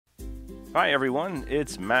Hi everyone,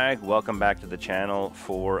 it's Mag. Welcome back to the channel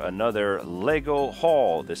for another LEGO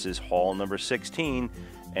haul. This is haul number 16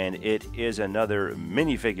 and it is another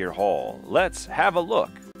minifigure haul. Let's have a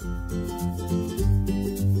look.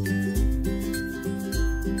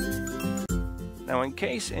 Now, in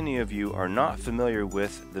case any of you are not familiar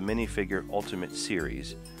with the Minifigure Ultimate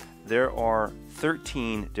series, there are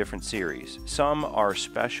 13 different series. Some are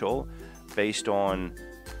special based on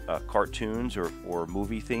cartoons or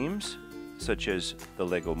movie themes, such as the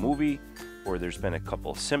Lego Movie, or there's been a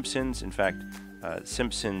couple Simpsons. In fact,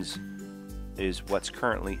 Simpsons is what's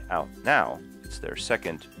currently out now. It's their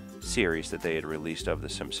second series that they had released of the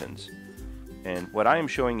Simpsons. And what I am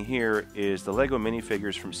showing here is the Lego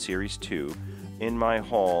minifigures from Series 2. In my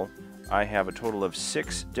haul, I have a total of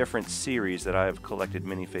 6 different series that I have collected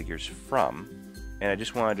minifigures from. And I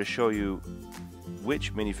just wanted to show you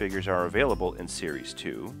which minifigures are available in Series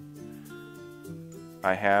 2.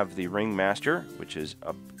 I have the Ringmaster, which is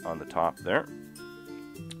up on the top there.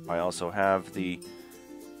 I also have the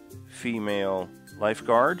female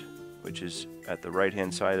lifeguard, which is at the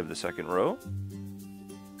right-hand side of the second row.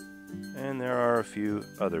 And there are a few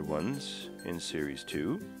other ones in Series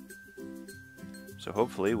 2. So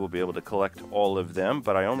hopefully we'll be able to collect all of them,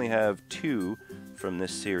 but I only have 2 from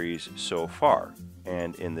this series so far.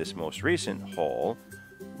 And in this most recent haul,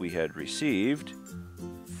 we had received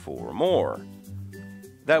 4 more.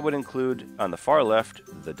 That would include, on the far left,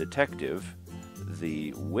 the detective,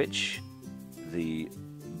 the witch, the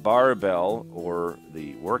barbell or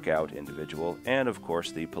the workout individual, and of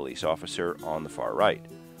course the police officer on the far right.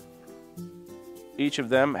 Each of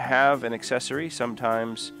them have an accessory.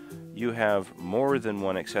 Sometimes you have more than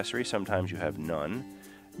one accessory, sometimes you have none.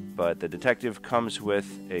 But the detective comes with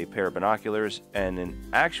a pair of binoculars and an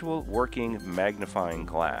actual working magnifying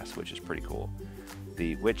glass, which is pretty cool.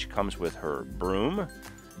 The witch comes with her broom,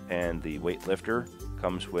 and the weightlifter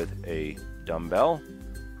comes with a dumbbell.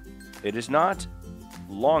 It is not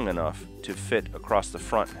long enough to fit across the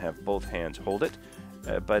front and have both hands hold it,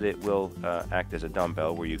 but it will act as a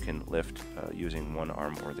dumbbell where you can lift using one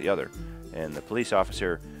arm or the other. And the police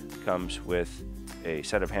officer comes with a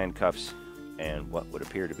set of handcuffs and what would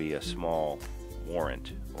appear to be a small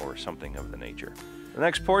warrant or something of the nature. The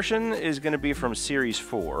next portion is going to be from Series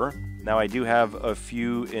 4. Now, I do have a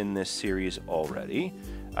few in this series already.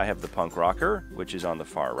 I have the punk rocker, which is on the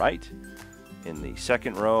far right. In the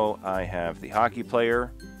second row, I have the hockey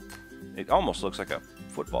player. It almost looks like a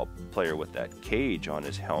football player with that cage on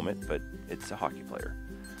his helmet, but it's a hockey player.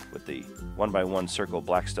 With the 1x1 circle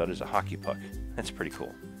black stud as a hockey puck. That's pretty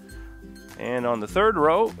cool. And on the third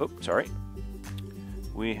row,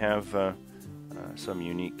 we have some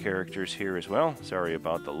unique characters here as well. Sorry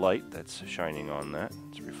about the light that's shining on that.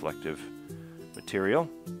 It's reflective material.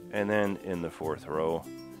 And then in the fourth row,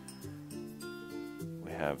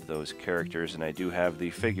 we have those characters, and I do have the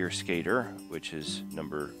figure skater, which is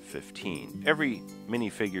number 15. Every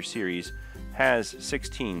minifigure series has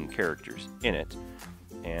 16 characters in it,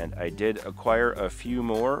 and I did acquire a few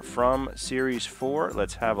more from Series 4.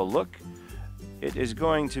 Let's have a look. It is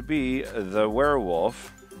going to be the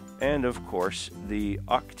Werewolf, and of course the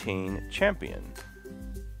Octane Champion.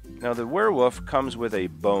 Now, the Werewolf comes with a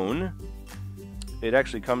bone. It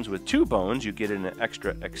actually comes with 2 bones. You get an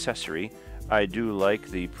extra accessory. I do like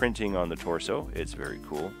the printing on the torso. It's very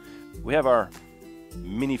cool. We have our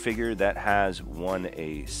minifigure that has won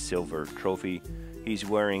a silver trophy. He's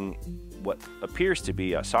wearing what appears to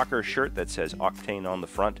be a soccer shirt that says Octane on the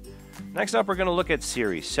front. Next up, we're going to look at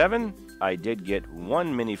Series 7. I did get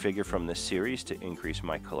 1 minifigure from this series to increase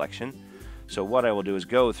my collection. So what I will do is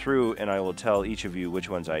go through and I will tell each of you which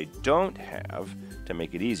ones I don't have to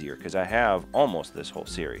make it easier, because I have almost this whole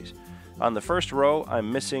series. On the first row,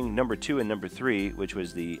 I'm missing number 2 and number 3, which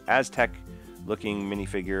was the Aztec-looking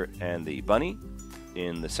minifigure and the bunny.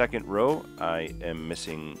 In the second row, I am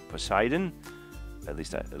missing Poseidon. At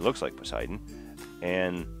least it looks like Poseidon.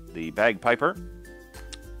 And the bagpiper.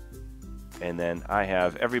 And then I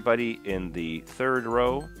have everybody in the third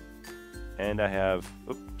row. And I have,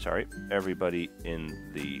 everybody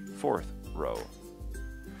in the fourth row.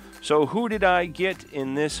 So who did I get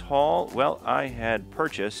in this haul? Well, I had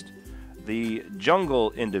purchased the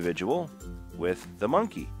jungle individual with the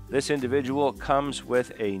monkey. This individual comes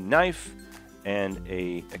with a knife and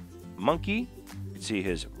a monkey. You can see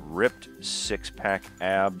his ripped 6-pack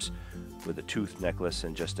abs with a tooth necklace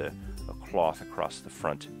and just a cloth across the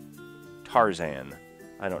front. Tarzan.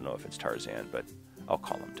 I don't know if it's Tarzan, but I'll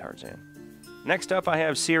call him Tarzan. Next up, I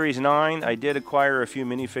have Series 9. I did acquire a few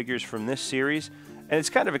minifigures from this series, and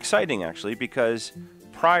it's kind of exciting actually, because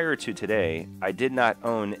prior to today, I did not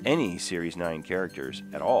own any Series 9 characters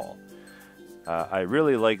at all. I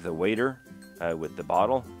really like the waiter with the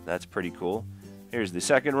bottle. That's pretty cool. Here's the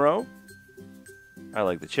second row. I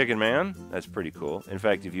like the Chicken Man. That's pretty cool. In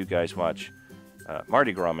fact, if you guys watch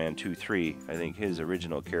Mardi Gras Man 2-3, I think his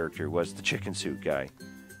original character was the chicken suit guy.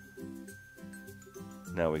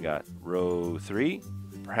 Now we got row 3.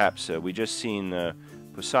 Perhaps we just seen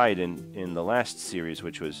Poseidon in the last series,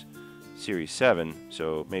 which was series 7.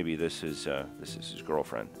 So maybe this is his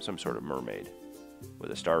girlfriend, some sort of mermaid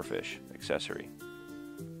with a starfish accessory.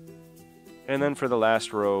 And then for the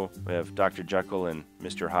last row, we have Dr. Jekyll and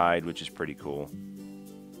Mr. Hyde, which is pretty cool.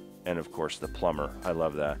 And of course the plumber. I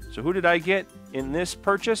love that. So who did I get in this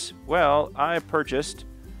purchase? Well, I purchased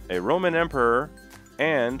a Roman emperor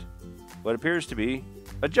and what appears to be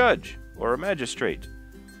a judge or a magistrate,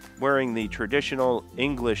 wearing the traditional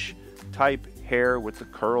English type hair with the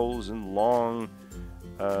curls and long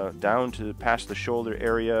down to past the shoulder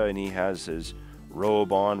area, and he has his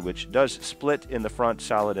robe on, which does split in the front,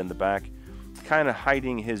 solid in the back, kind of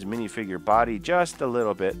hiding his minifigure body just a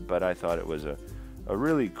little bit, but I thought it was a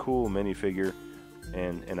really cool minifigure,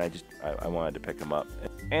 and I wanted to pick him up.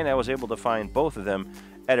 And I was able to find both of them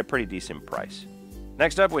at a pretty decent price.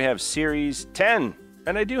 Next up we have Series 10.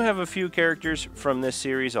 And I do have a few characters from this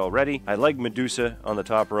series already. I like Medusa on the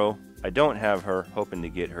top row. I don't have her, hoping to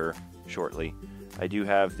get her shortly. I do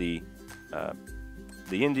have the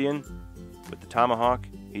Indian with the tomahawk.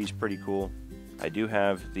 He's pretty cool. I do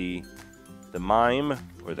have the mime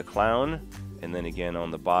or the clown, and then again on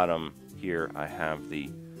the bottom here I have the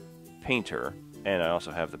painter, and I also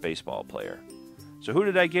have the baseball player. So who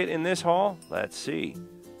did I get in this haul? Let's see.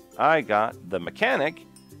 I got the mechanic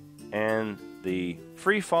and the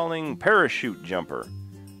free-falling parachute jumper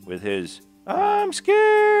with his "I'm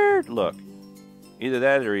scared" look. Either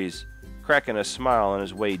that or he's cracking a smile on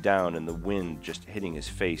his way down and the wind just hitting his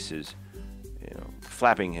face is,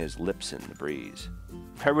 flapping his lips in the breeze.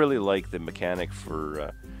 I really like the mechanic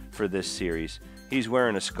for this series. He's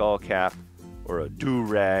wearing a skull cap or a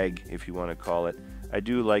do-rag, if you want to call it. I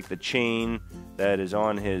do like the chain that is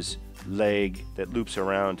on his leg that loops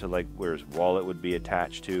around to like where his wallet would be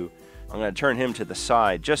attached to. I'm going to turn him to the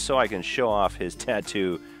side just so I can show off his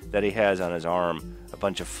tattoo that he has on his arm. A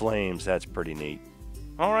bunch of flames. That's pretty neat.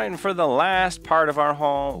 Alright, and for the last part of our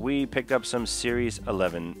haul, we picked up some Series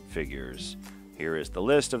 11 figures. Here is the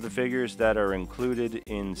list of the figures that are included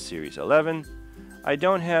in Series 11. I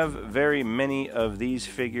don't have very many of these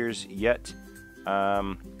figures yet.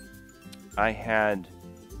 I had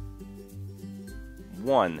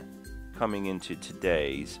one coming into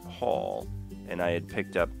today's haul, and I had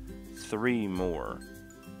picked up 3 more.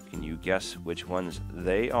 Can you guess which ones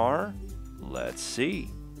they are? Let's see.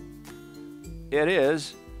 It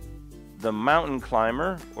is the mountain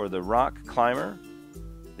climber or the rock climber,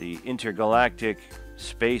 the intergalactic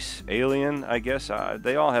space alien, I guess.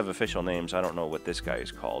 They all have official names. I don't know what this guy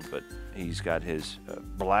is called, but he's got his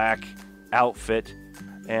black outfit.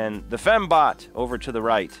 And the Fembot over to the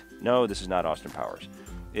right. No, this is not Austin Powers.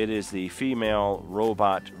 It is the female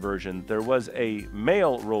robot version. There was a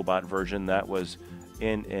male robot version that was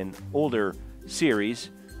in an older series.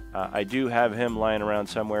 I do have him lying around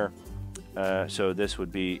somewhere. So this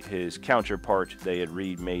would be his counterpart. They had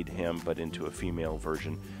remade him, but into a female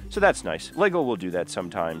version. So that's nice. Lego will do that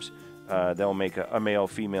sometimes. They'll make a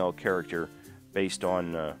male-female character based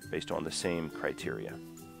on the same criteria.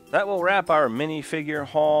 That will wrap our minifigure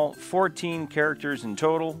haul. 14 characters in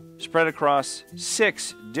total, spread across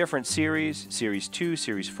 6 different series. Series 2,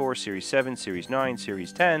 Series 4, Series 7, Series 9,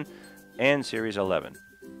 Series 10, and Series 11.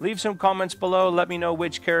 Leave some comments below. Let me know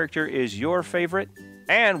which character is your favorite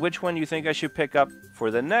and which one you think I should pick up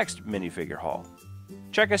for the next minifigure haul.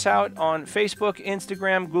 Check us out on Facebook,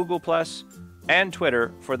 Instagram, Google+, and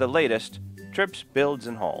Twitter for the latest trips, builds,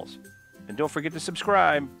 and hauls. And don't forget to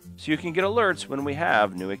subscribe so you can get alerts when we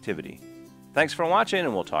have new activity. Thanks for watching,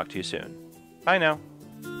 and we'll talk to you soon. Bye now.